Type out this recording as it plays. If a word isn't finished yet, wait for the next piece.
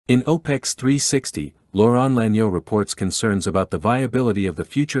In OPEX 360, Laurent Lagneau reports concerns about the viability of the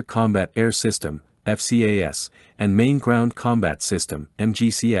Future Combat Air System, FCAS, and Main Ground Combat System,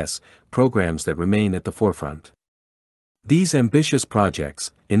 MGCS, programs that remain at the forefront. These ambitious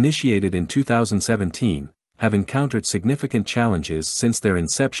projects, initiated in 2017, have encountered significant challenges since their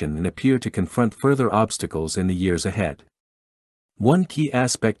inception and appear to confront further obstacles in the years ahead. One key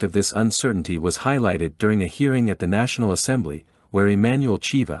aspect of this uncertainty was highlighted during a hearing at the National Assembly, where Emmanuel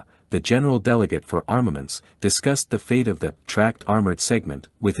Chiva, the General Delegate for Armaments, discussed the fate of the tracked armored segment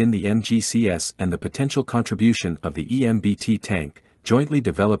within the MGCS and the potential contribution of the E-MBT tank, jointly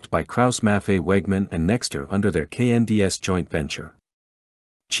developed by Krauss-Maffei Wegmann and Nexter under their KNDS joint venture.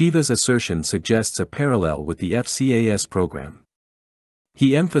 Chiva's assertion suggests a parallel with the FCAS program.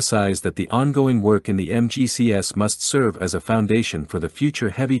 He emphasized that the ongoing work in the MGCS must serve as a foundation for the future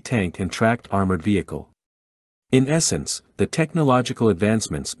heavy tank and tracked armored vehicle. In essence, the technological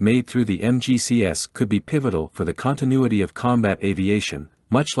advancements made through the MGCS could be pivotal for the continuity of combat aviation,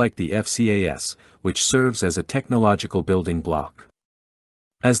 much like the FCAS, which serves as a technological building block.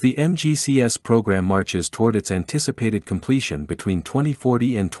 As the MGCS program marches toward its anticipated completion between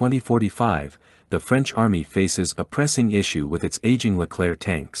 2040 and 2045, the French Army faces a pressing issue with its aging Leclerc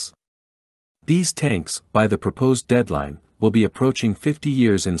tanks. These tanks, by the proposed deadline, will be approaching 50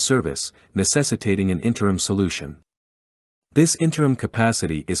 years in service, necessitating an interim solution. This interim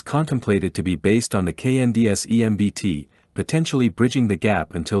capacity is contemplated to be based on the KNDS E-MBT, potentially bridging the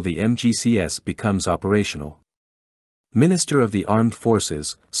gap until the MGCS becomes operational. Minister of the Armed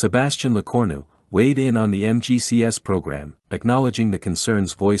Forces, Sébastien Lecornu, weighed in on the MGCS program, acknowledging the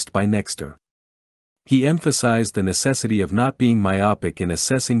concerns voiced by Nexter. He emphasized the necessity of not being myopic in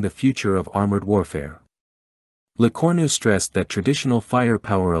assessing the future of armored warfare. Lecornu stressed that traditional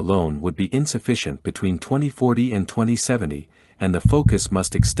firepower alone would be insufficient between 2040 and 2070, and the focus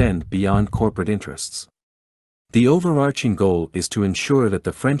must extend beyond corporate interests. The overarching goal is to ensure that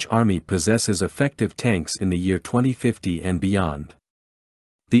the French Army possesses effective tanks in the year 2050 and beyond.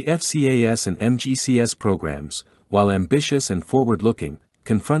 The FCAS and MGCS programs, while ambitious and forward-looking,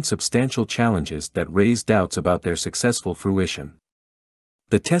 confront substantial challenges that raise doubts about their successful fruition.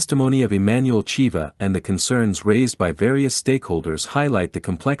 The testimony of Emmanuel Chiva and the concerns raised by various stakeholders highlight the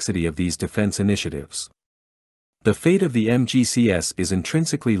complexity of these defense initiatives. The fate of the MGCS is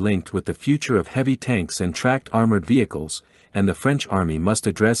intrinsically linked with the future of heavy tanks and tracked armored vehicles, and the French Army must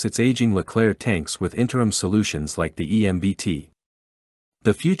address its aging Leclerc tanks with interim solutions like the E-MBT.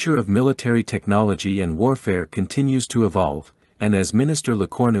 The future of military technology and warfare continues to evolve, and as Minister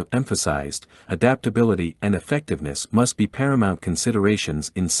Lecornu emphasized, adaptability and effectiveness must be paramount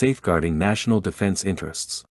considerations in safeguarding national defense interests.